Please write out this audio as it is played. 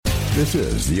This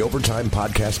is the Overtime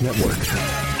Podcast Network.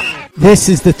 This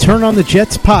is the Turn on the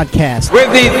Jets podcast.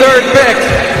 With the third pick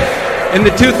in the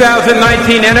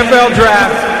 2019 NFL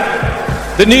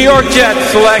Draft, the New York Jets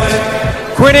select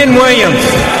Quinnen Williams,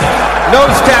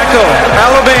 nose tackle,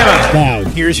 Alabama. Now,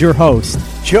 here's your host,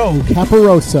 Joe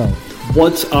Caporoso.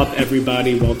 What's up,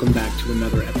 everybody? Welcome back to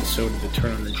another episode of the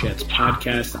Turn on the Jets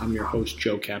podcast. I'm your host,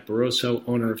 Joe Caporoso,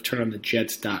 owner of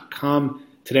TurnOnTheJets.com.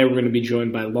 Today we're going to be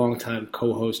joined by longtime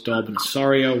co-host Dalvin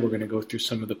Osorio. We're going to go through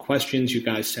some of the questions you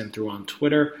guys sent through on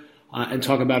Twitter and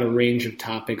talk about a range of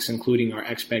topics, including our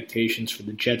expectations for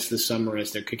the Jets this summer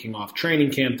as they're kicking off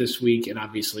training camp this week and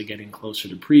obviously getting closer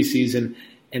to preseason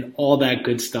and all that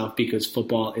good stuff because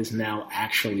football is now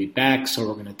actually back. So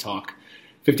we're going to talk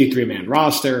 53-man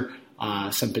roster,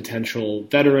 some potential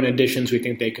veteran additions we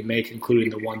think they could make, including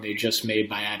the one they just made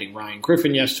by adding Ryan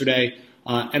Griffin yesterday,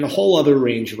 and a whole other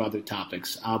range of other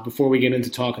topics. Before we get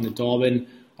into talking to Dalvin,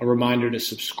 a reminder to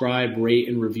subscribe, rate,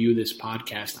 and review this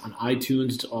podcast on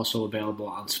iTunes. It's also available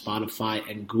on Spotify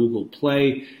and Google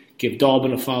Play. Give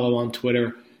Dalvin a follow on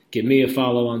Twitter. Give me a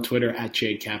follow on Twitter at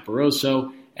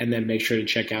 @JCaporoso. And then make sure to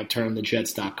check out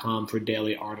TurnOnTheJets.com for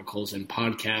daily articles and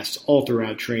podcasts all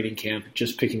throughout training camp,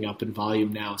 just picking up in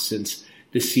volume now since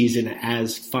the season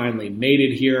has finally made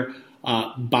it here.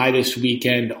 By this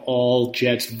weekend, all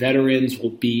Jets veterans will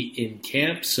be in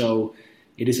camp, so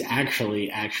it is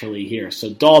actually here. So,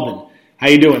 Dalvin, how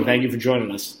you doing? Thank you for joining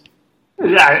us.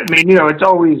 Yeah, I mean, you know, it's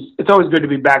always good to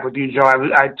be back with you, Joe.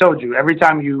 I told you, every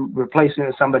time you replace me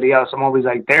with somebody else, I'm always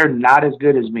like, they're not as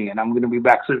good as me, and I'm going to be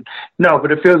back soon. No,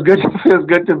 but it feels good. It feels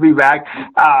good to be back.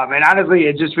 And honestly,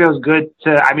 it just feels good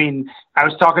to, I mean, I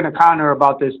was talking to Connor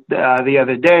about this the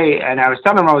other day, and I was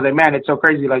telling him, I was like, man, it's so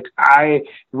crazy. Like,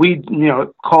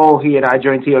 Cole, he and I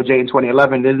joined TOJ in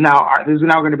 2011. This is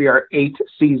now going to be our 8th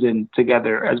season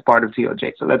together as part of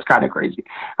TOJ. So that's kind of crazy.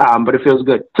 But it feels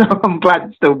good. So I'm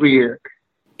glad to still be here.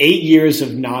 8 years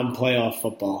of non-playoff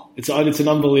football. It's an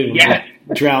unbelievable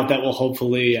drought that will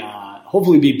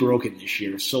hopefully be broken this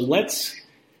year. So let's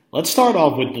start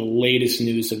off with the latest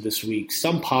news of this week,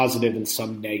 some positive and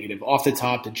some negative. Off the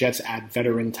top, the Jets add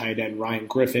veteran tight end Ryan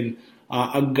Griffin,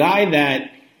 a guy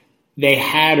that they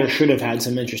had or should have had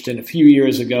some interest in a few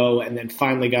years ago and then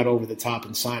finally got over the top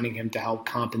in signing him to help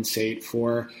compensate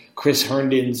for Chris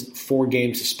Herndon's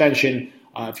 4-game suspension.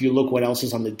 If you look what else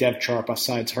is on the depth chart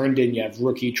besides Herndon, you have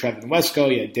rookie Trevin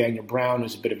Wesco, you have Daniel Brown,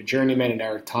 who's a bit of a journeyman, and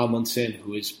Eric Tomlinson,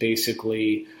 who is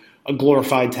basically a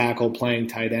glorified tackle playing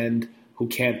tight end who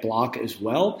can't block as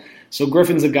well. So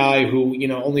Griffin's a guy who,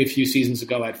 only a few seasons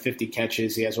ago had 50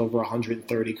 catches. He has over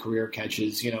 130 career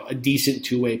catches, a decent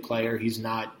two-way player. He's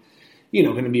not,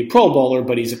 going to be a Pro Bowler,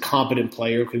 but he's a competent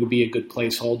player, could be a good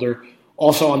placeholder.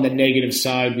 Also on the negative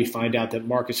side, we find out that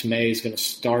Marcus May is going to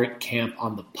start camp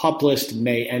on the PUP list.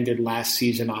 May ended last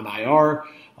season on IR.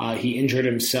 He injured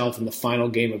himself in the final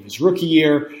game of his rookie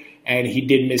year, and he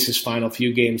did miss his final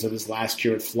few games of his last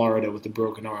year at Florida with a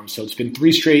broken arm. So it's been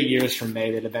 3 straight years from May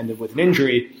that have ended with an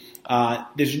injury.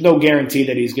 There's no guarantee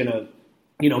that he's going to,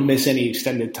 miss any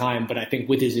extended time, but I think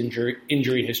with his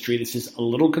injury history, this is a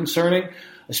little concerning,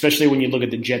 especially when you look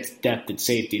at the Jets' depth at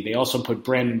safety. They also put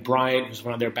Brandon Bryant, who's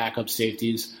one of their backup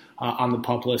safeties, on the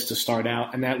PUP list to start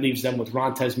out, and that leaves them with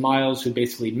Rontez Miles, who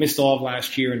basically missed all of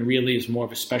last year and really is more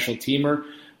of a special teamer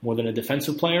more than a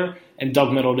defensive player, and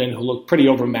Doug Middleton, who looked pretty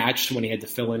overmatched when he had to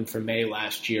fill in for May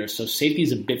last year. So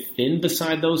safety's a bit thin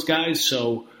beside those guys.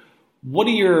 So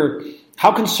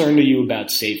how concerned are you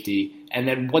about safety? And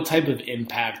then what type of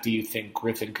impact do you think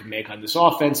Griffin could make on this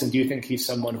offense? And do you think he's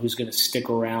someone who's going to stick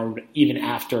around even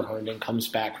after Herndon comes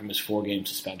back from his 4-game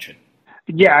suspension?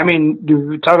 Yeah, I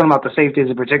mean, talking about the safeties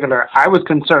in particular, I was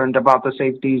concerned about the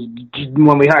safeties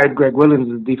when we hired Greg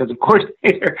Williams as defensive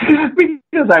coordinator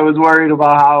because I was worried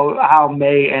about how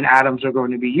May and Adams are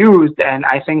going to be used. And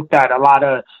I think that a lot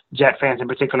of Jet fans in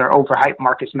particular overhype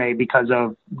Marcus May because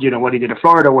of, what he did at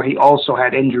Florida, where he also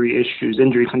had injury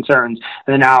concerns.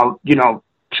 And now,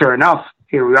 sure enough,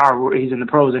 here we are. He's in the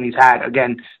pros and he's had,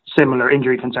 again, similar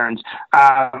injury concerns.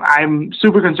 I'm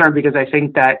super concerned because I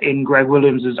think that in Greg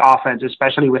Williams' offense,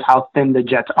 especially with how thin the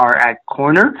Jets are at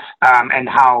corner and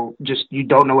how just you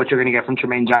don't know what you're going to get from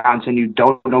Tremaine Johnson, you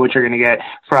don't know what you're going to get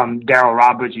from Darryl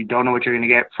Roberts, you don't know what you're going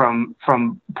to get from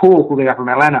Poole, who they got from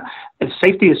Atlanta. And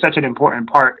safety is such an important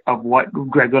part of what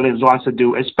Greg Williams wants to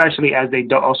do, especially as they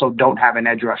also don't have an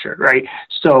edge rusher, right?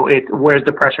 So where's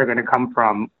the pressure going to come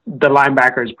from? The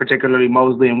linebackers, particularly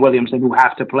Mosley and Williamson, who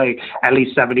have to play at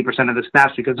least 70% of the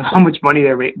snaps because of how much money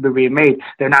they're being made.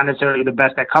 They're not necessarily the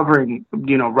best at covering,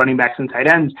 running backs and tight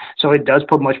ends. So it does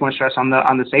put much more stress on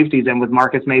the safeties. And with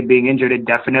Marcus May being injured, it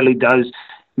definitely does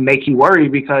make you worry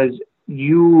because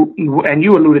you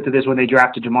alluded to this when they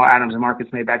drafted Jamal Adams and Marcus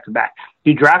May back to back.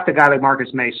 You draft a guy like Marcus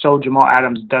May, so Jamal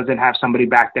Adams doesn't have somebody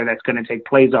back there that's going to take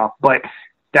plays off. But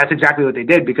that's exactly what they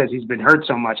did because he's been hurt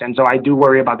so much. And so I do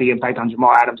worry about the impact on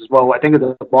Jamal Adams as well. I think it's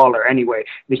a baller anyway.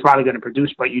 He's probably going to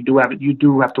produce, but you do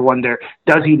have to wonder,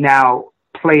 does he now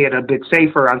play it a bit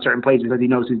safer on certain plays because he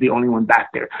knows he's the only one back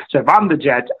there? So if I'm the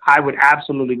Jets, I would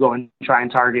absolutely go and try and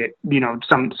target,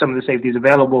 some of the safeties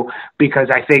available, because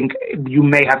I think you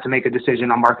may have to make a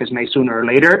decision on Marcus May sooner or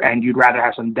later, and you'd rather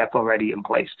have some depth already in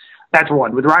place. That's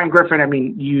one. With Ryan Griffin, I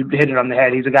mean, you hit it on the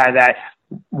head. He's a guy that,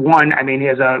 he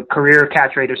has a career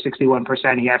catch rate of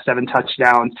 61%. He has 7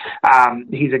 touchdowns.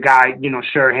 He's a guy,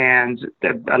 sure hands,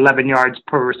 11 yards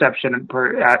per reception,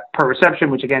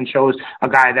 which again shows a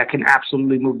guy that can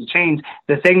absolutely move the chains.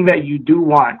 The thing that you do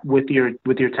want with your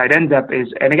tight end depth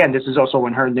is, and again, this is also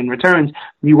when Herndon returns,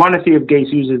 you want to see if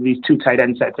Gase uses these 2 tight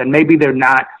end sets, and maybe they're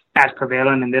not as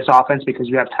prevalent in this offense because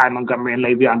you have Ty Montgomery and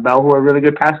Le'Veon Bell, who are really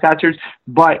good pass catchers,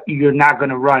 but you're not going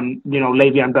to run,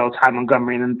 Le'Veon Bell, Ty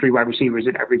Montgomery, and then 3 wide receivers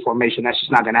in every formation. That's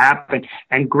just not going to happen.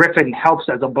 And Griffin helps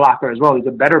as a blocker as well. He's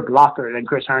a better blocker than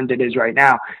Chris Herndon is right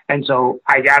now. And so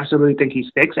I absolutely think he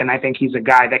sticks, and I think he's a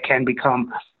guy that can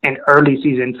become an early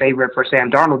season favorite for Sam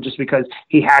Darnold just because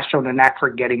he has shown a knack for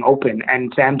getting open.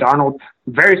 And Sam Darnold,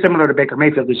 very similar to Baker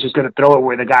Mayfield, is just going to throw it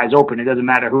where the guy's open. It doesn't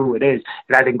matter who it is.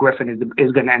 And I think Griffin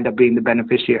is going to end up being the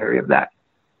beneficiary of that.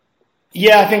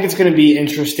 Yeah, I think it's going to be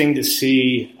interesting to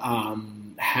see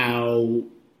how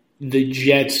the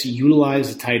Jets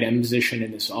utilize the tight end position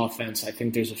in this offense. I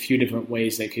think there's a few different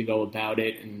ways they could go about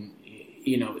it. And,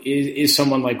 is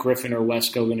someone like Griffin or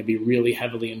Wesco going to be really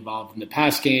heavily involved in the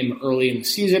pass game early in the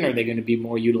season? Are they going to be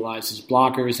more utilized as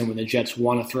blockers? And when the Jets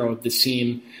want to throw at the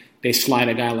seam, they slide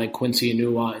a guy like Quincy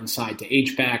Enunwa inside to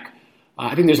H-back.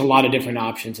 I think there's a lot of different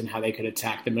options in how they could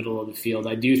attack the middle of the field.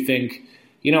 I do think,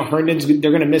 they're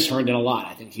going to miss Herndon a lot.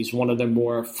 I think he's one of the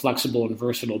more flexible and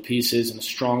versatile pieces, and a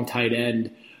strong tight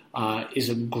end is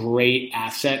a great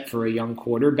asset for a young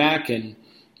quarterback. And,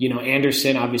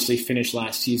 Anderson obviously finished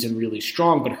last season really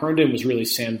strong, but Herndon was really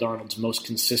Sam Darnold's most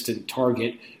consistent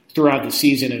target throughout the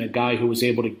season, and a guy who was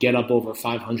able to get up over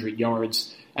 500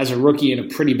 yards as a rookie in a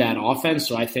pretty bad offense.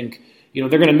 So I think, they're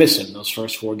going to miss him those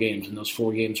first 4 games, and those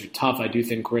 4 games are tough. I do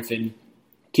think Griffin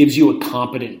gives you a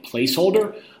competent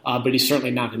placeholder, but he's certainly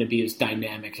not going to be as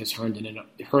dynamic as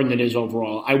Herndon is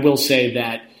overall. I will say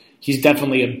that he's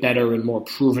definitely a better and more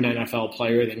proven NFL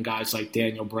player than guys like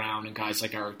Daniel Brown and guys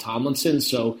like Eric Tomlinson.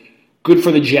 So good for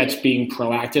the Jets being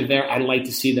proactive there. I'd like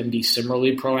to see them be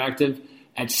similarly proactive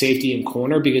at safety and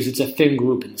corner because it's a thin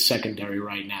group in the secondary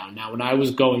right now. Now, when I was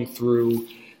going through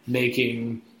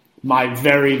making my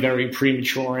very, very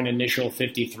premature and initial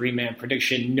 53-man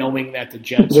prediction, knowing that the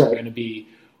Jets are going to be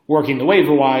working the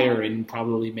waiver wire and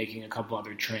probably making a couple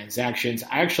other transactions,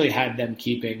 I actually had them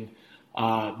keeping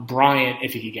Bryant,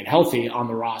 if he could get healthy, on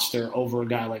the roster over a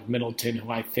guy like Middleton, who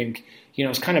I think,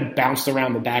 has kind of bounced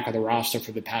around the back of the roster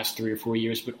for the past 3 or 4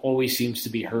 years, but always seems to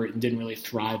be hurt and didn't really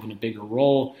thrive in a bigger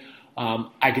role.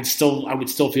 I would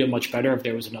still feel much better if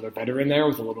there was another veteran there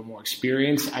with a little more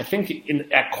experience. I think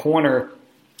at corner,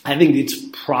 I think it's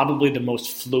probably the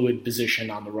most fluid position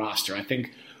on the roster. I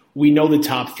think we know the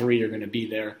top 3 are going to be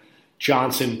there: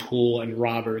 Johnson, Poole, and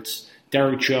Roberts.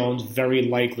 Derek Jones, very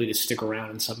likely to stick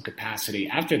around in some capacity.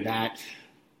 After that,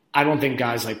 I don't think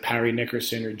guys like Parry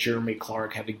Nickerson or Jeremy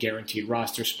Clark have a guaranteed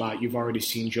roster spot. You've already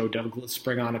seen Joe Douglas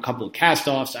bring on a couple of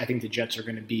cast-offs. I think the Jets are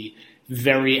going to be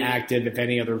very active if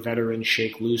any other veterans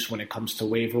shake loose when it comes to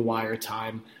waiver wire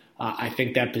time. I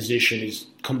think that position is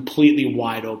completely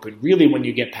wide open, really, when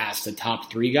you get past the top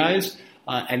 3 guys.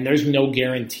 And there's no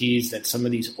guarantees that some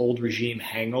of these old regime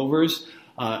hangovers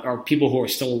or people who are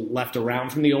still left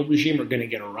around from the old regime are going to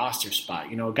get a roster spot.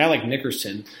 A guy like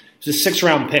Nickerson is a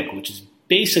 6th-round pick, which is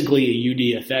basically a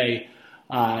UDFA,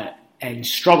 and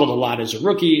struggled a lot as a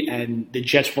rookie, and the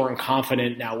Jets weren't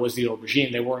confident. Now, it was the old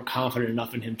regime. They weren't confident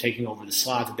enough in him taking over the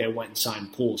slot that they went and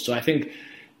signed Poole. So I think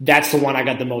that's the one I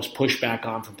got the most pushback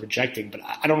on from projecting, but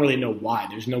I don't really know why.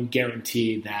 There's no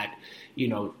guarantee that,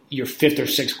 your 5th or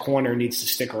 6th corner needs to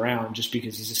stick around just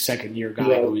because he's a second-year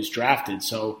guy who was drafted.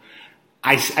 So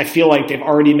I feel like they've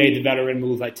already made the veteran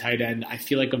move at tight end. I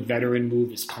feel like a veteran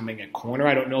move is coming at corner.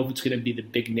 I don't know if it's going to be the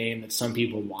big name that some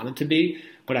people want it to be,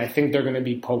 but I think they're going to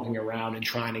be poking around and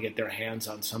trying to get their hands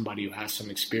on somebody who has some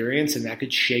experience, and that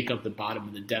could shake up the bottom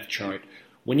of the depth chart.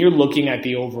 When you're looking at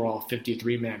the overall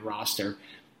 53-man roster,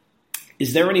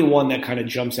 is there anyone that kind of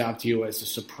jumps out to you as a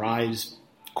surprise,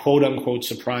 quote-unquote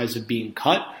surprise of being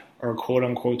cut, or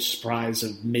quote-unquote surprise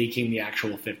of making the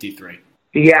actual 53?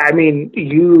 Yeah, I mean,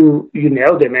 you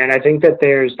nailed it, man. I think that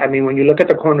when you look at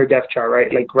the corner depth chart,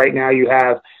 right? Like right now you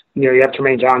have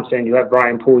Tremaine Johnson, you have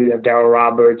Brian Poole, you have Darryl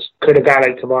Roberts. Could a guy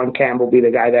like Tavon Campbell be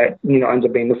the guy that, ends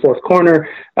up being the fourth corner?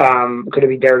 Could it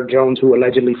be Derek Jones, who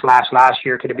allegedly flashed last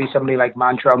year? Could it be somebody like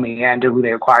Montrell Meander, who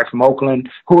they acquired from Oakland,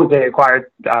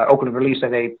 Oakland released,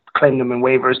 and they claimed them in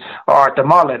waivers, or Arthur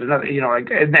Mullet,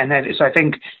 so I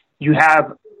think you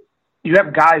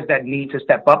have guys that need to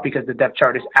step up because the depth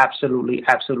chart is absolutely,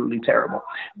 absolutely terrible.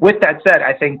 With that said,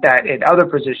 I think that in other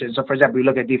positions, so for example, you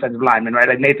look at defensive linemen, right?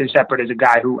 Like Nathan Shepard is a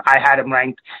guy who I had him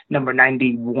ranked number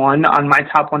 91 on my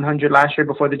top 100 last year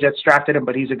before the Jets drafted him,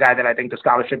 but he's a guy that I think the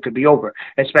scholarship could be over,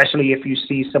 especially if you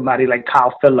see somebody like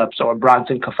Kyle Phillips or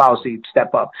Bronson Kafausi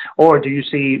step up. Or do you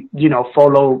see,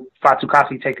 Folo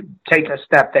Fatukasi take a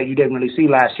step that you didn't really see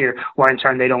last year, where in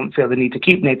turn they don't feel the need to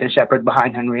keep Nathan Shepard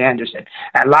behind Henry Anderson.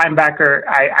 At linebacker,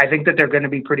 I think that they're going to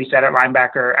be pretty set at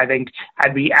linebacker. I think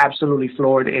I'd be absolutely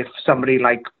floored if somebody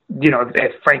like,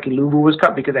 if Frankie Luvu was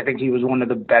cut, because I think he was one of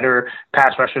the better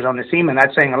pass rushers on the team, and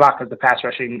that's saying a lot because the pass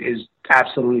rushing is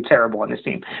absolutely terrible on this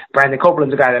team. Brandon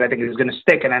Copeland's a guy that I think is going to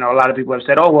stick, and I know a lot of people have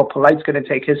said, oh, well, Polite's going to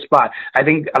take his spot. I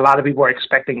think a lot of people are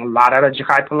expecting a lot out of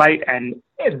Jachai Polite, and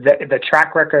the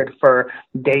track record for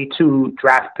day 2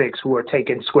 draft picks who are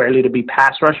taken squarely to be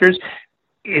pass rushers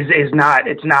it's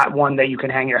not one that you can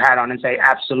hang your hat on and say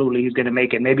absolutely he's going to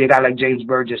make it. Maybe a guy like James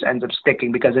Burgess ends up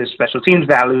sticking because of his special teams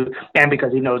value and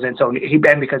because he knows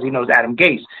because he knows Adam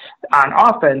Gase. On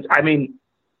offense, I mean,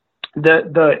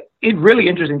 the really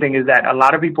interesting thing is that a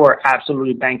lot of people are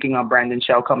absolutely banking on Brandon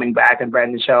Shell coming back and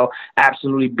Brandon Shell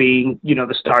absolutely being,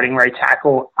 the starting right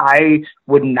tackle. I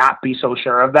would not be so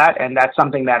sure of that, and that's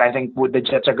something that I think the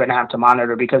Jets are going to have to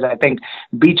monitor, because I think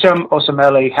Beachum,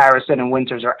 Osemele, Harrison, and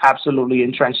Winters are absolutely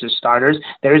entrenched as starters.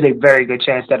 There is a very good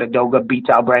chance that Adoga beats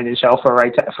out Brandon Shell for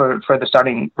the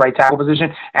starting right tackle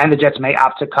position, and the Jets may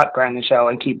opt to cut Brandon Shell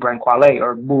and keep Brent Quale,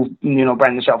 or move,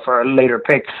 Brandon Shell for a later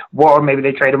pick, or maybe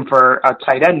they trade him for a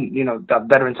tight end, the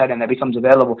veteran tight end that becomes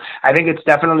available. I think it's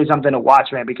definitely something to watch,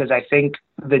 man, because I think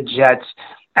the Jets,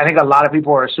 I think a lot of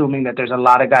people are assuming that there's a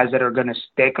lot of guys that are going to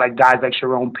stick, like guys like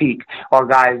Sharon Peak or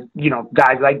guys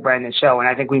like Brandon Shell. And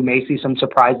I think we may see some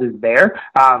surprises there.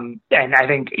 And I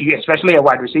think especially at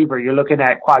wide receiver, you're looking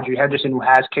at Quadri Henderson, who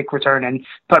has kick return and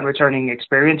punt returning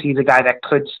experience. He's a guy that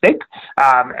could stick.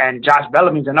 And Josh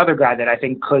Bellamy's another guy that I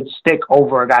think could stick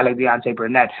over a guy like Deontay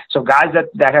Burnett. So guys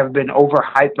that have been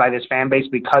overhyped by this fan base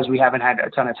because we haven't had a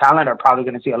ton of talent are probably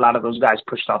going to see a lot of those guys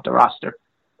pushed off the roster.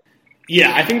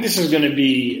 Yeah, I think this is going to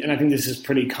be, and I think this is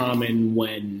pretty common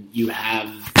when you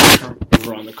have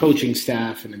turnover on the coaching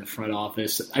staff and in the front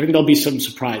office. I think there'll be some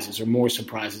surprises, or more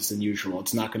surprises than usual.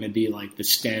 It's not going to be like the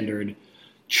standard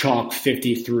chalk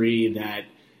 53 that,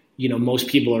 most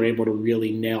people are able to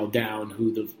really nail down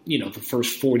who the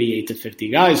first 48 to 50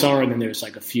 guys are, and then there's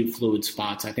like a few fluid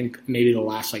spots. I think maybe the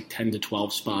last 10 to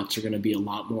 12 spots are going to be a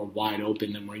lot more wide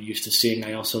open than we're used to seeing.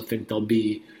 I also think they'll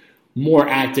be more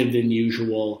active than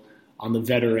usual on the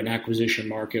veteran acquisition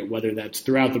market, whether that's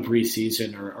throughout the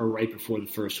preseason or right before the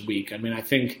first week. I mean, I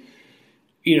think,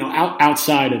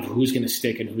 outside of who's going to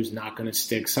stick and who's not going to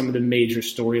stick, some of the major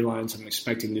storylines I'm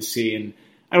expecting to see, and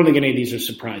I don't think any of these are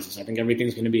surprises. I think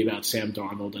everything's going to be about Sam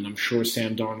Darnold, and I'm sure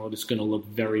Sam Darnold is going to look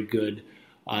very good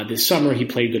this summer. He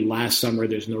played good last summer.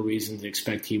 There's no reason to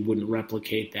expect he wouldn't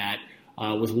replicate that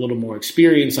with a little more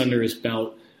experience under his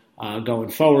belt going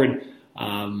forward.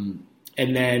 And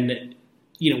then,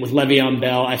 with Le'Veon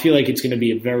Bell, I feel like it's going to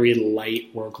be a very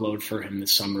light workload for him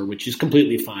this summer, which is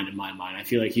completely fine in my mind. I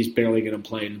feel like he's barely going to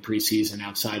play in the preseason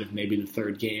outside of maybe the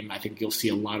third game. I think you'll see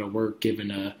a lot of work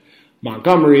given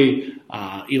Montgomery,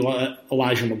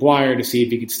 Elijah McGuire, to see if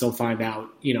he could still find out,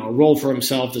 a role for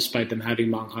himself despite them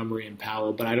having Montgomery and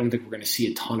Powell. But I don't think we're going to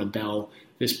see a ton of Bell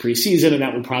this preseason, and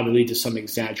that will probably lead to some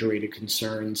exaggerated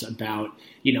concerns about,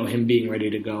 him being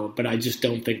ready to go. But I just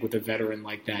don't think with a veteran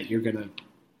like that, you're going to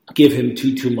give him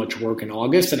too much work in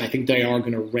August, and I think they are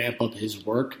going to ramp up his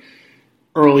work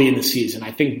early in the season.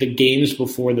 I think the games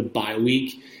before the bye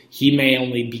week, he may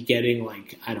only be getting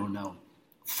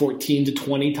 14 to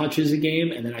 20 touches a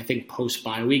game, and then I think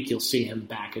post-bye week you'll see him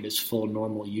back at his full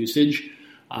normal usage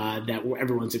that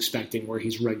everyone's expecting, where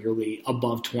he's regularly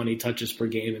above 20 touches per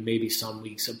game and maybe some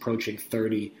weeks approaching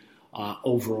 30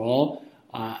 overall.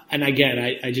 And again,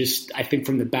 I think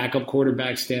from the backup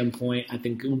quarterback standpoint, I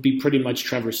think it would be pretty much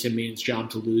Trevor Siemian's job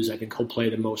to lose. I think he'll play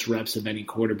the most reps of any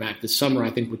quarterback this summer. I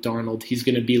think with Darnold, he's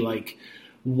going to be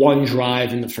one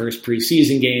drive in the first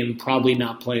preseason game, probably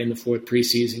not play in the fourth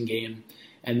preseason game,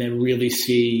 and then really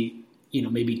see,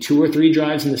 maybe 2 or 3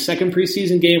 drives in the second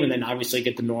preseason game, and then obviously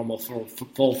get the normal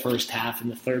full first half in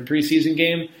the third preseason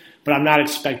game. but I'm not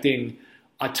expecting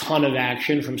a ton of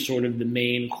action from sort of the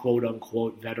main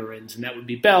quote-unquote veterans, and that would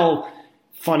be Bell.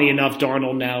 Funny enough,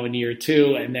 Darnold now in year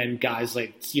 2, and then guys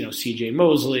like, C.J.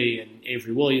 Mosley and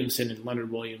Avery Williamson and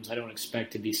Leonard Williams. I don't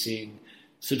expect to be seeing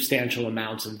substantial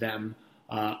amounts of them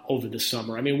over the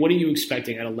summer. I mean, what are you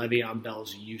expecting out of Le'Veon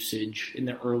Bell's usage in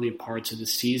the early parts of the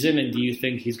season, and do you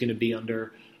think he's going to be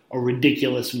under a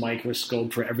ridiculous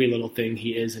microscope for every little thing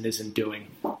he is and isn't doing?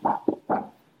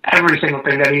 Every single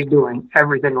thing that he's doing,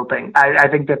 every single thing. I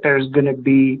think that there's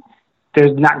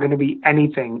not going to be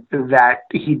anything that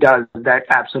he does that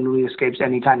absolutely escapes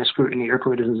any kind of scrutiny or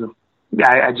criticism.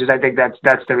 I think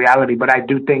that's the reality. But I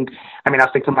do think, I'll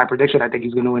stick to my prediction. I think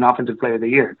he's going to win Offensive Player of the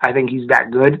Year. I think he's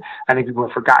that good. I think people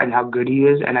have forgotten how good he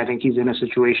is, and I think he's in a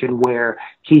situation where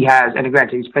he has, and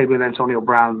granted, he's played with Antonio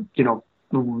Brown,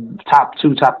 top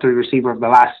 3 receiver of the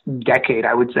last decade,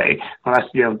 I would say, the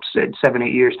last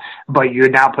 7-8 years. But you're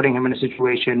now putting him in a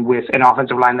situation with an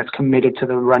offensive line that's committed to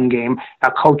the run game,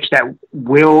 a coach that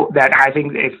I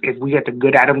think if we get the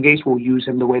good Adam Gase, will use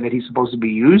him the way that he's supposed to be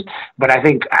used. But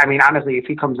honestly, if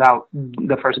he comes out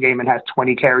the first game and has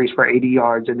 20 carries for 80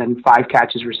 yards and then 5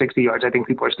 catches for 60 yards, I think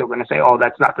people are still going to say, oh,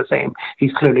 that's not the same.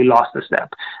 He's clearly lost a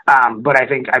step. But I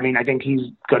think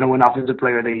he's going to win Offensive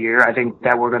Player of the Year. I think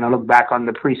that we're going to look back on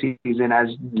the preseason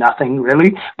as nothing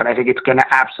really, but I think it's going to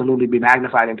absolutely be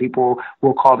magnified, and people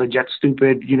will call the Jets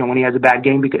stupid, when he has a bad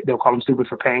game, because they'll call him stupid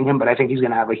for paying him, but I think he's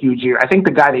going to have a huge year. I think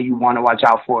the guy that you want to watch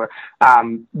out for,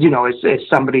 is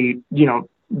somebody,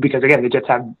 because again, the Jets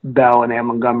have Bell and they have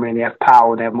Montgomery and they have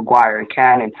Powell and they have McGuire and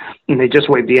Cannon, and they just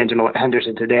waived D'Angelo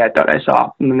Henderson today, I thought I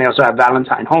saw, and then they also have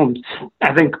Valentine Holmes.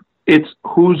 I think it's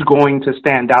who's going to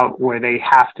stand out where they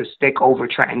have to stick over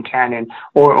Trenton Cannon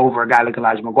or over a guy like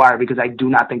Elijah McGuire, because I do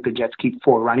not think the Jets keep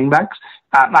 4 running backs.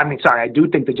 I do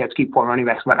think the Jets keep 4 running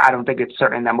backs, but I don't think it's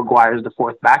certain that McGuire is the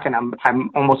 4th back, and I'm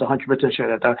almost 100%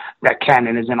 sure that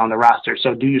Cannon isn't on the roster.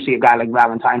 So do you see a guy like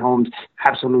Valentine Holmes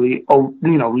absolutely,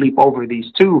 leap over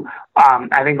these two?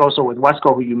 I think also with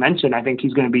Wesco, who you mentioned, I think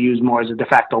he's going to be used more as a de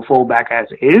facto fullback as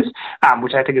is,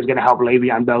 which I think is going to help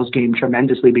Le'Veon Bell's game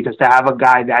tremendously, because to have a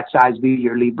guy that size be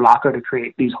your lead blocker to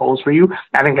create these holes for you,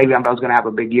 I think Le'Veon Bell's going to have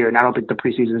a big year, and I don't think the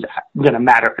preseason is going to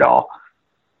matter at all.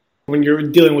 When you're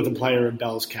dealing with a player of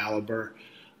Bell's caliber,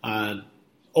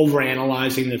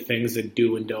 overanalyzing the things that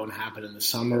do and don't happen in the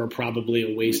summer are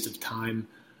probably a waste of time.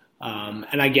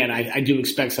 And again, I do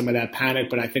expect some of that panic,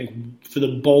 but I think for the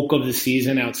bulk of the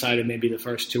season, outside of maybe the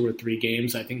first 2 or 3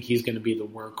 games, I think he's going to be the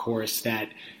workhorse that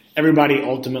everybody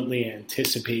ultimately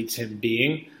anticipates him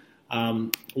being.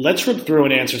 Let's rip through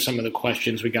and answer some of the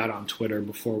questions we got on Twitter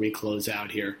before we close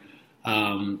out here.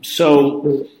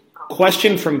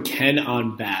 Question from Ken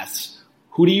on Baths.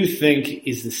 Who do you think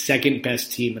is the second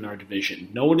best team in our division?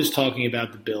 No one is talking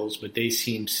about the Bills, but they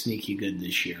seem sneaky good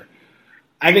this year.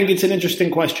 I think it's an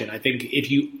interesting question. I think if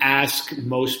you ask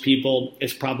most people,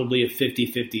 it's probably a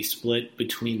 50-50 split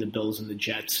between the Bills and the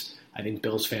Jets. I think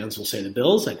Bills fans will say the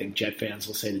Bills. I think Jet fans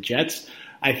will say the Jets.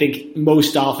 I think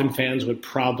most Dolphin fans would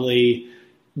probably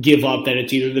give up that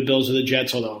it's either the Bills or the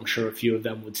Jets, although I'm sure a few of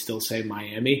them would still say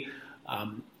Miami.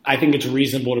 I think it's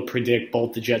reasonable to predict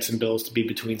both the Jets and Bills to be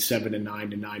between 7-9 and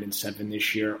 9-7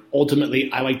 this year.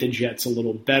 Ultimately, I like the Jets a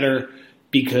little better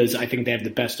because I think they have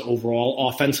the best overall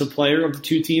offensive player of the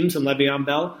 2 teams in Le'Veon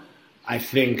Bell. I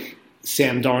think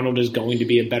Sam Darnold is going to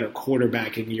be a better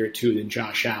quarterback in year 2 than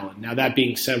Josh Allen. Now, that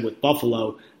being said, with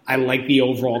Buffalo, I like the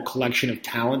overall collection of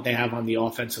talent they have on the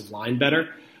offensive line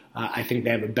better. I think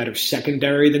they have a better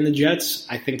secondary than the Jets.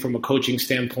 I think from a coaching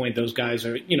standpoint, those guys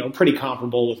are, pretty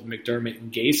comparable with McDermott and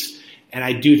Gase. And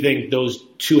I do think those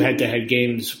 2 head-to-head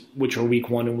games, which are week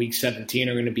 1 and week 17,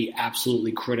 are going to be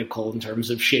absolutely critical in terms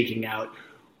of shaking out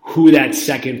who that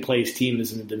second-place team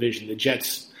is in the division. The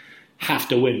Jets have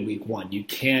to win week 1. You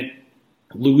can't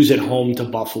lose at home to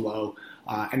Buffalo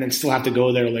and then still have to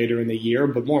go there later in the year.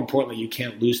 But more importantly, you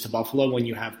can't lose to Buffalo when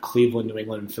you have Cleveland, New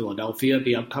England, and Philadelphia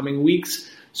the upcoming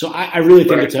weeks. So I really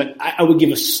think I would give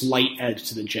a slight edge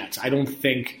to the Jets. I don't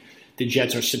think the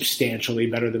Jets are substantially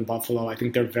better than Buffalo. I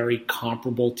think they're very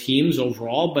comparable teams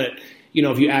overall. But,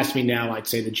 if you ask me now, I'd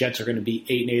say the Jets are going to be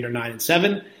 8-8 or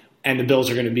 9-7, and the Bills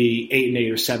are going to be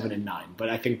 8-8 or 7-9. But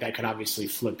I think that could obviously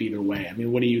flip either way. I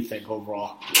mean, what do you think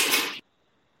overall?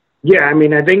 Yeah, I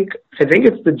think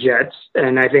it's the Jets,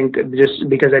 and I think just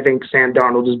because I think Sam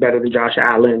Darnold is better than Josh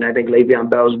Allen, I think Le'Veon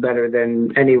Bell is better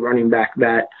than any running back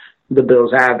that the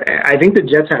Bills have. I think the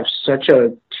Jets have such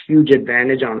a huge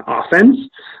advantage on offense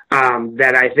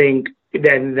that I think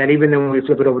then even then when we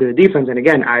flip it over to the defense, and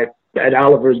again, Ed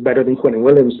Oliver is better than Quinnen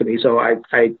Williams to me, so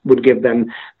I would give them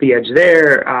the edge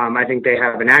there. I think they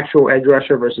have an actual edge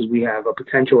rusher versus we have a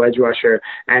potential edge rusher,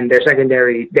 and their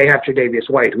secondary, they have Tre'Davious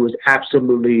White, who is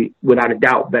absolutely, without a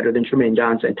doubt, better than Tremaine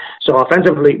Johnson. So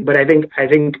offensively, but I think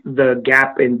the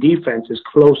gap in defense is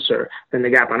closer than the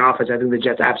gap on offense. I think the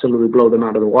Jets absolutely blow them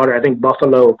out of the water. I think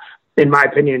Buffalo, in my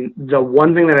opinion, the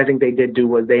one thing that I think they did do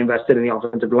was they invested in the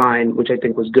offensive line, which I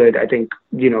think was good. I think,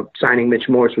 signing Mitch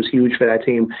Morse was huge for that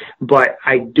team, but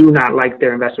I do not like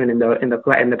their investment in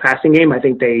the passing game. I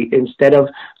think they, instead of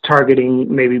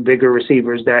targeting maybe bigger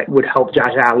receivers that would help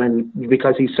Josh Allen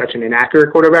because he's such an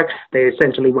inaccurate quarterback, they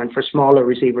essentially went for smaller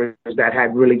receivers that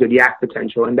had really good yak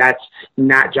potential, and that's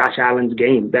not Josh Allen's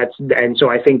game. And so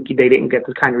I think they didn't get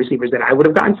the kind of receivers that I would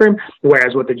have gotten for him,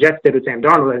 whereas what the Jets did with Sam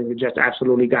Darnold, I think the Jets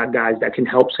absolutely got guys that can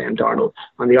help Sam Darnold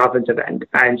on the offensive end.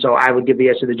 And so I would give the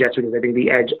edge to the Jets because I think the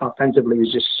edge offensively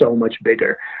is just so much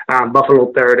bigger.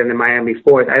 Buffalo third and then Miami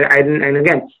fourth. And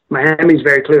again, Miami's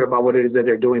very clear about what it is that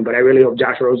they're doing, but I really hope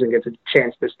Josh Rosen gets a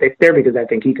chance to stick there because I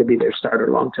think he could be their starter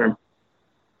long term.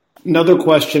 Another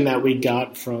question that we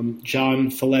got from John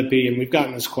Filippi, and we've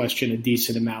gotten this question a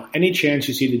decent amount. Any chance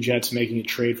you see the Jets making a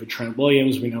trade for Trent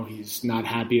Williams? We know he's not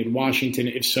happy in Washington.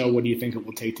 If so, what do you think it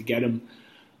will take to get him?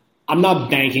 I'm not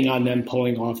banking on them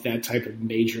pulling off that type of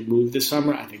major move this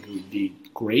summer. I think it would be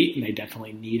great, and they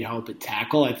definitely need help at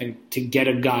tackle. I think to get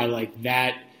a guy like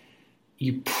that,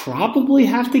 you probably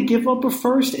have to give up a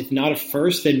first. If not a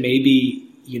first, then maybe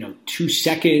 2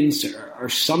 seconds or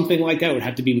something like that. It would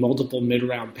have to be multiple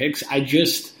mid-round picks. I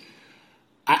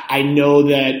know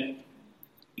that,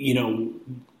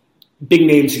 big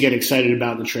names to get excited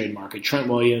about in the trade market. Trent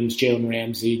Williams, Jalen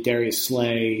Ramsey, Darius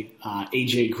Slay,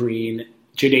 A.J. Green,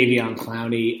 Jadeveon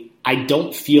Clowney. I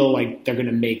don't feel like they're going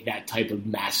to make that type of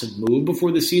massive move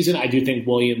before the season. I do think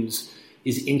Williams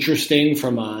is interesting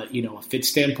from a fit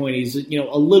standpoint. He's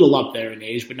a little up there in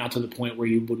age, but not to the point where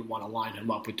you wouldn't want to line him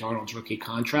up with Darnold's rookie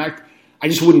contract. I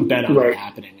just wouldn't bet on it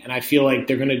happening. And I feel like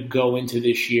they're going to go into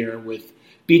this year with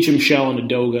Beachum, Shell, and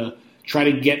Udoga, try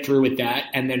to get through with that,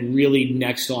 and then really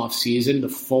next off season, the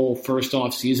full first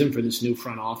off season for this new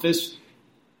front office,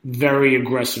 very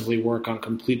aggressively work on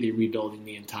completely rebuilding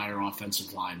the entire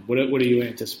offensive line. What are you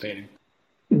anticipating?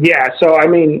 Yeah, so I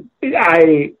mean,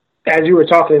 as you were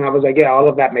talking, I was like, yeah, all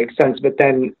of that makes sense. But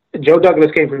then Joe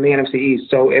Douglas came from the NFC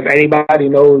East. So if anybody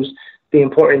knows the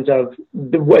importance of,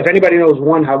 if anybody knows,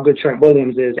 one, how good Trent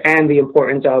Williams is and the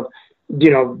importance of,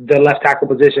 the left tackle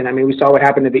position. I mean, we saw what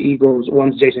happened to the Eagles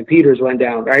once Jason Peters went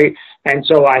down, right? And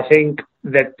so I think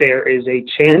that there is a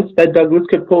chance that Douglas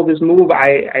could pull this move.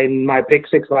 In my pick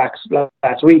six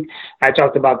last week, I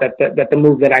talked about that the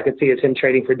move that I could see is him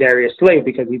trading for Darius Slay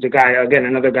because he's a guy, again,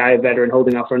 another guy, a veteran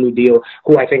holding out for a new deal,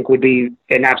 who I think would be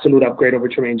an absolute upgrade over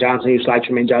Tremaine Johnson. You slide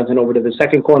Tremaine Johnson over to the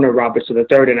second corner, Roberts to the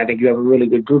third, and I think you have a really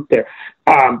good group there.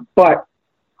 But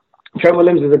Trent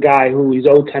Williams is a guy who he's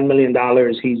owed $10 million.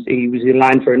 He was in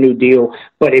line for a new deal.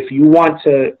 But if you want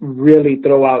to really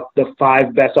throw out the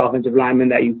 5 best offensive linemen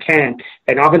that you can,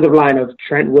 an offensive line of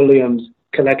Trent Williams,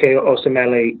 Kaleke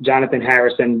Osemele, Jonathan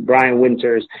Harrison, Brian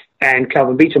Winters, and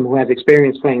Kelvin Beachum, who has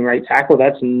experience playing right tackle,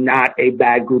 that's not a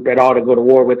bad group at all to go to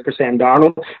war with for Sam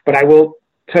Darnold. But I will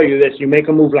tell you this, you make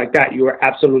a move like that, you are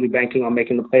absolutely banking on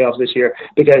making the playoffs this year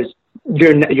because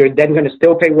you're then going to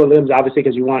still pay Williams, obviously,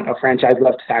 because you want a franchise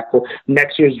left tackle.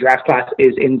 Next year's draft class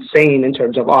is insane in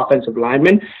terms of offensive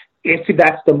linemen. If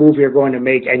that's the move you're going to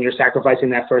make and you're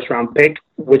sacrificing that first-round pick,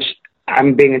 which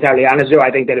I'm being entirely honest, Joe, I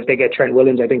think that if they get Trent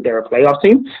Williams, I think they're a playoff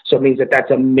team. So it means that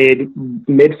that's a mid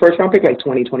first-round pick, like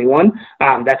 2021.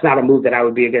 That's not a move that I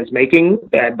would be against making,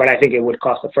 but I think it would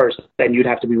cost the first. Then you'd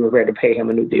have to be prepared to pay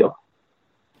him a new deal.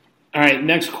 All right,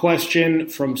 next question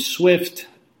from Swift.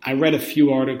 I read a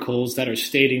few articles that are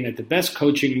stating that the best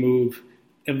coaching move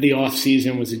of the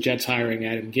offseason was the Jets hiring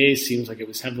Adam Gase. Seems like it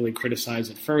was heavily criticized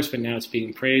at first, but now it's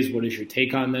being praised. What is your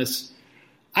take on this?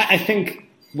 I think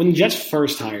when the Jets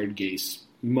first hired Gase,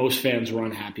 most fans were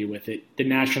unhappy with it. The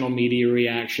national media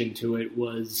reaction to it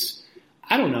was,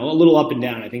 a little up and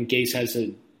down. I think Gase has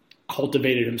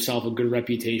cultivated himself a good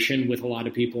reputation with a lot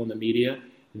of people in the media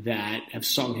that have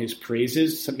sung his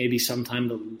praises, maybe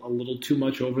sometimes a little too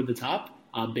much over the top.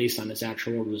 Based on his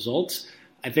actual results.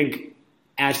 I think,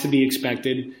 as to be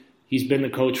expected, he's been the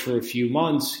coach for a few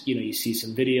months. You see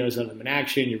some videos of him in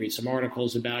action. You read some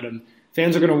articles about him.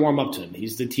 Fans are going to warm up to him.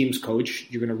 He's the team's coach.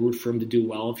 You're going to root for him to do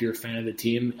well if you're a fan of the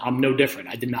team. I'm no different.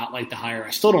 I did not like the hire. I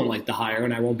still don't like the hire,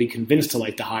 and I won't be convinced to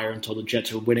like the hire until the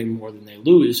Jets are winning more than they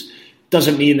lose.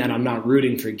 Doesn't mean that I'm not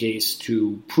rooting for Gase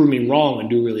to prove me wrong and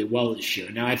do really well this year.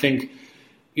 Now, I think,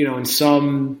 in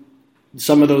some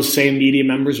some of those same media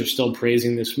members are still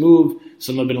praising this move.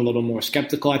 Some have been a little more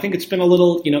skeptical. I think it's been a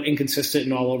little, inconsistent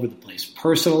and all over the place.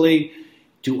 Personally,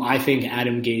 do I think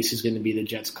Adam Gase is going to be the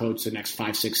Jets coach the next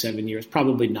 5, 6, 7 years?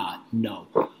 Probably not. No.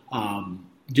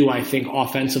 Do I think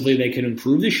offensively they can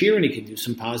improve this year and he can do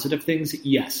some positive things?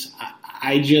 Yes.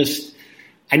 I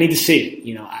need to see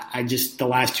it. The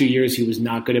last 2 years he was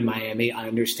not good in Miami. I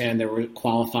understand there were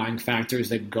qualifying factors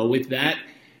that go with that,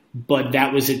 but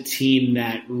that was a team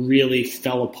that really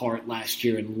fell apart last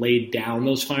year and laid down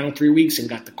those final 3 weeks and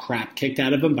got the crap kicked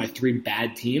out of them by 3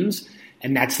 bad teams.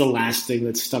 And that's the last thing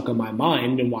that's stuck on my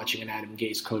mind in watching an Adam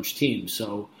Gase coach team.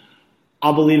 So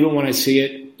I'll believe it when I see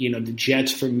it. The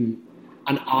Jets, from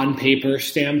an on-paper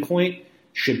standpoint,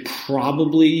 should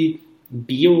probably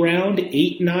be around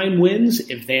 8, 9 wins.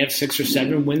 If they have 6 or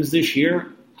 7 wins this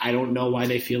year, I don't know why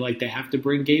they feel like they have to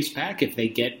bring Gase back. If they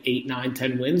get 8, 9,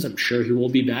 10 wins, I'm sure he will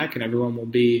be back and everyone will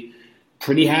be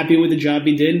pretty happy with the job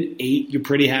he did. 8, you're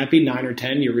pretty happy. 9 or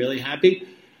 10, you're really happy.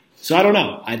 So I don't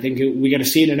know. I think we got to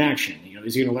see it in action.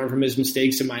 Is he going to learn from his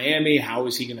mistakes in Miami? How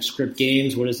is he going to script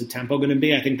games? What is the tempo going to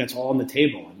be? I think that's all on the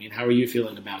table. I mean, how are you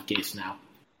feeling about Gase now?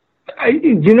 I've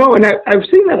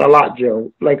seen that a lot,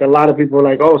 Joe. Like, a lot of people are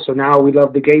like, oh, so now we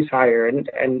love the Gase hire.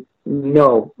 And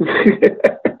no.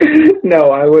 No,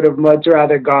 I would have much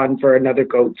rather gone for another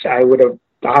coach. I would have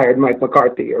hired Mike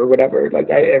McCarthy or whatever. Like,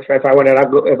 if I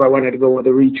wanted to go with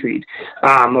a retreat,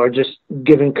 or just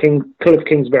giving Cliff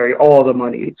Kingsbury all the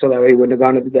money so that he wouldn't have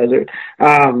gone to the desert.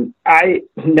 I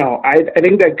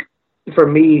think that for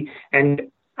me,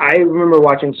 and I remember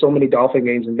watching so many Dolphin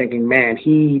games and thinking, man,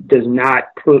 he does not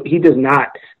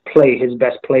play his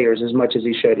best players as much as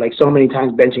he should. Like, so many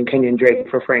times benching Kenyon Drake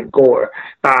for Frank Gore,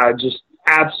 just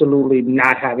absolutely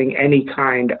not having any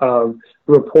kind of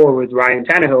rapport with Ryan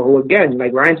Tannehill, who, again,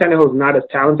 like, Ryan Tannehill is not as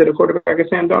talented a quarterback as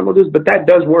Sam Darnold is, but that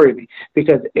does worry me,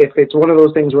 because if it's one of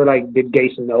those things where, like, did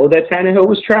Gase know that Tannehill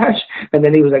was trash, and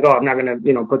then he was like, oh, I'm not going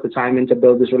to, put the time in to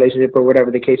build this relationship, or whatever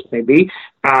the case may be.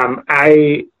 I'm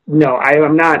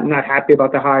not happy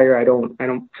about the hire. I don't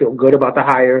feel good about the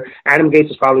hire. Adam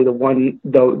Gase is probably the one,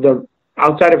 the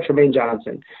outside of Tremaine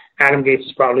Johnson, Adam Gase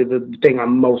is probably the thing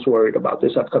I'm most worried about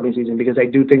this upcoming season, because I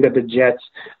do think that the Jets,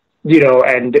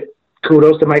 and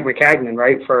kudos to Mike Maccagnan,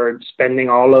 right, for spending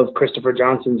all of Christopher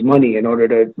Johnson's money in order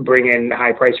to bring in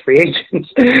high-priced free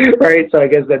agents, right? So I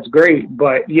guess that's great.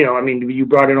 But, you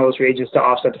brought in all those free agents to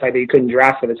offset the fact that you couldn't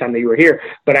draft for the time that you were here.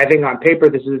 But I think on paper,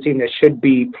 this is a team that should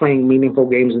be playing meaningful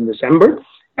games in December.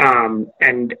 And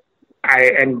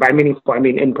by meaningful, I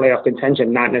mean in playoff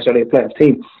contention, not necessarily a playoff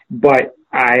team. But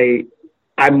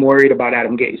I'm worried about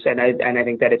Adam Gase, and I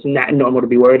think that it's not normal to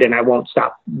be worried, and I won't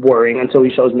stop worrying until he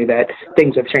shows me that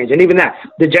things have changed. And even that,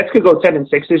 the Jets could go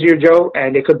 10-6 this year, Joe,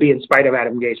 and it could be in spite of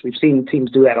Adam Gase. We've seen teams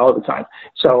do that all the time.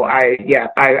 So I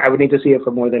would need to see it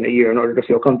for more than a year in order to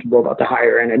feel comfortable about the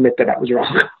hire and admit that I was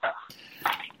wrong.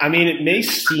 I mean, it may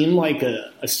seem like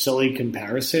a silly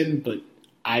comparison, but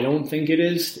I don't think it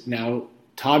is. Now,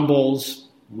 Todd Bowles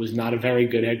was not a very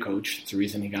good head coach. It's the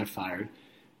reason he got fired.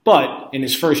 But in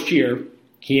his first year,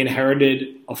 he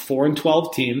inherited a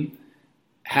 4-12 team,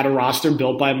 had a roster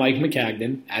built by Mike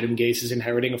Maccagnan. Adam Gase is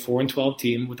inheriting a 4-12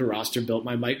 team with a roster built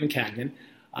by Mike Maccagnan.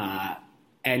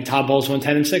 And Todd Bowles went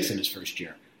 10-6 in his first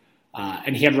year.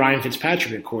 And he had Ryan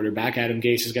Fitzpatrick at quarterback. Adam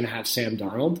Gase is going to have Sam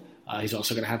Darnold. He's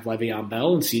also going to have Le'Veon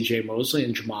Bell and C.J. Mosley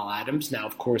and Jamal Adams. Now,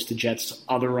 of course, the Jets'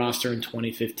 other roster in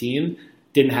 2015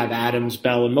 didn't have Adams,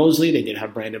 Bell, and Mosley. They did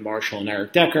have Brandon Marshall and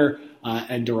Eric Decker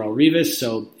and Darrelle Revis,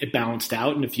 so it balanced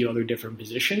out in a few other different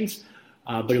positions.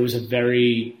 But it was a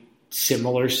very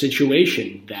similar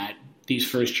situation that these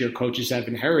first-year coaches have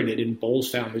inherited, and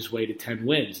Bowles found his way to 10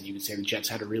 wins. And you would say the Jets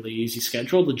had a really easy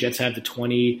schedule. The Jets had the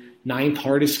 29th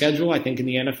hardest schedule, I think, in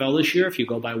the NFL this year, if you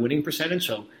go by winning percentage.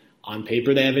 So on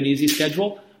paper, they have an easy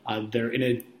schedule. They're in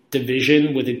a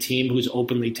division with a team who's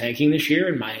openly tanking this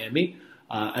year in Miami,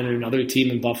 and another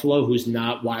team in Buffalo who's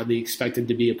not widely expected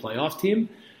to be a playoff team.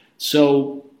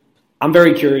 So I'm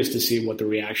very curious to see what the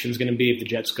reaction is going to be if the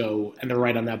Jets go, and they're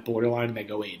right on that borderline, and they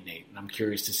go 8-8. And I'm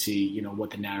curious to see,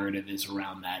 what the narrative is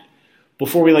around that.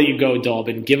 Before we let you go,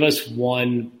 Dalbin, give us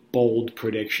one bold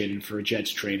prediction for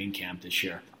Jets training camp this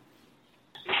year.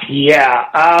 Yeah.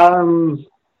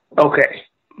 Okay.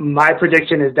 My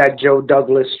prediction is that Joe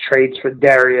Douglas trades for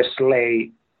Darius Slay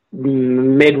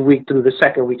midweek through the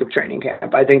second week of training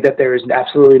camp. I think that there is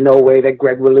absolutely no way that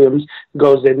Greg Williams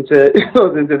goes into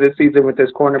this season with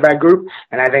this cornerback group,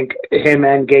 and I think him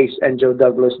and Gase and Joe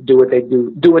Douglas do what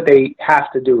they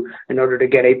have to do in order to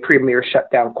get a premier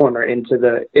shutdown corner onto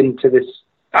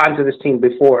this team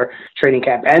before training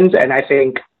camp ends. And I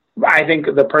think I think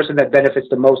the person that benefits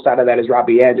the most out of that is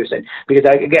Robbie Anderson. Because,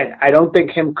 again, I don't think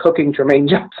him cooking Tremaine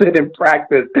Johnson in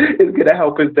practice is going to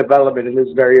help his development in this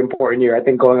very important year. I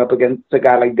think going up against a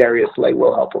guy like Darius Slay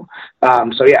will help him.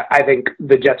 I think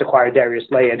the Jets acquire Darius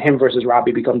Slay, and him versus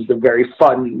Robbie becomes the very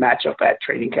fun matchup at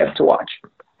training camp to watch.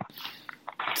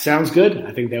 Sounds good.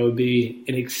 I think that would be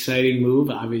an exciting move.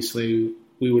 Obviously,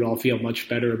 we would all feel much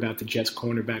better about the Jets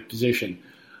cornerback position.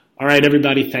 All right,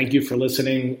 everybody, thank you for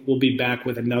listening. We'll be back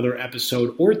with another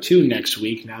episode or two next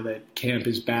week. Now that camp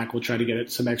is back, we'll try to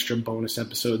get some extra bonus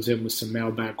episodes in with some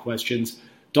mailbag questions.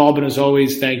 Dalvin, as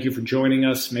always, thank you for joining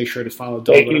us. Make sure to follow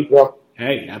Dalvin. Thank you.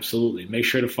 Hey, absolutely. Make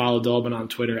sure to follow Dalvin on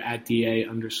Twitter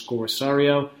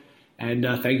 @DA_Sario. And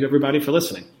thank you, everybody, for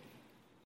listening.